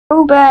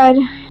so bad.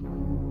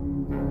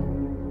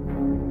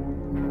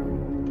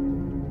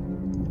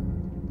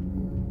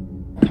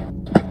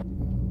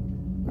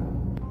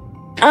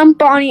 I'm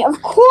Bonnie.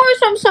 Of course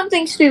I'm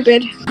something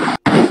stupid. Oh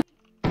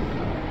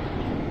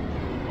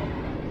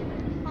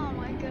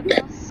my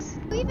goodness.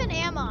 Who even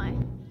am I?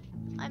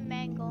 I'm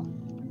Mangle.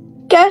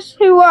 Guess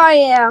who I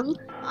am?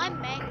 I'm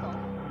Mangle.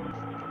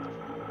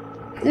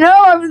 No,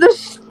 I'm the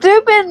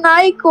stupid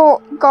night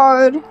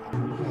guard.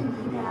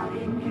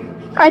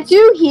 I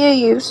do hear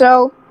you,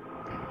 so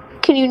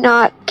can you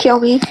not kill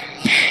me?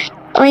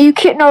 I mean, you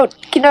can't. No,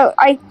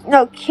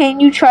 can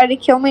you try to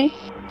kill me?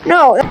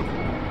 No.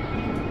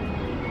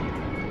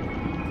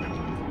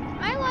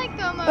 I like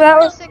Gomo That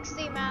was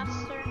 360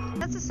 Master.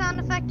 That's a sound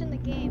effect in the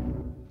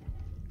game.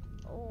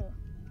 Oh.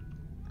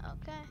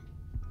 Okay.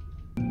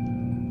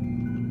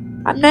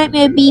 I'm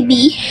Nightmare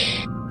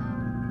BB.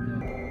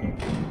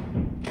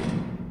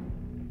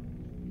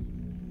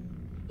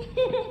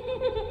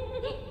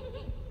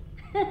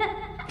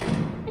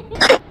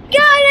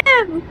 Got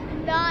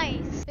him!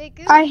 Nice. Big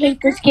goose. I hate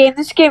this game.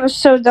 This game is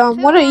so dumb.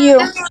 Who What are you?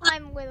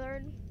 I'm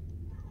Willard.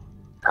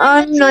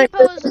 I'm the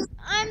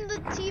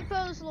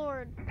T-pose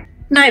lord.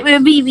 Nightmare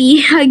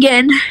BB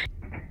again.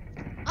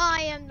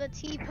 I am the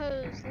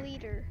T-pose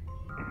leader.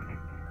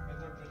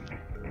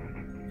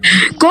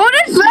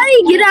 Golden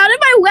Freddy, get out of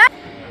my way!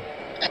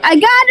 I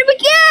got him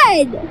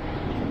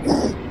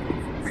again!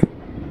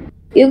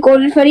 You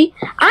Golden Freddy?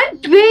 I'm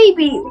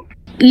baby!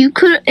 It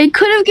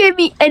could have gave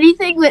me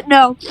anything, but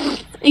no.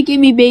 It gave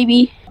me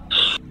baby.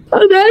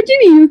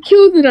 Imagine you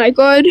killed the night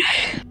guard.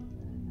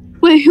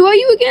 Wait, who are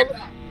you again?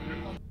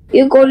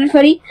 You Golden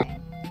Freddy?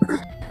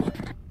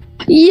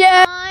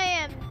 Yeah! I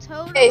am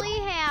totally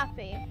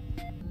happy.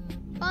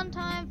 Fun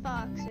time,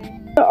 Foxy.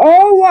 They're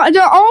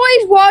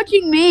always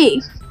watching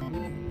me.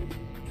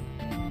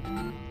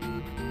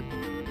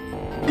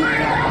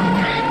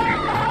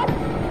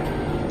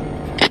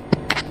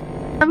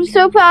 I'm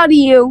so proud of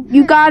you.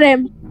 You got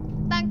him.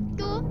 Thank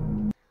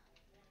you.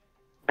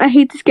 I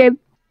hate this game.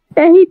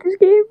 I hate this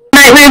game.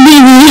 Nightmare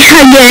BB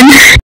again.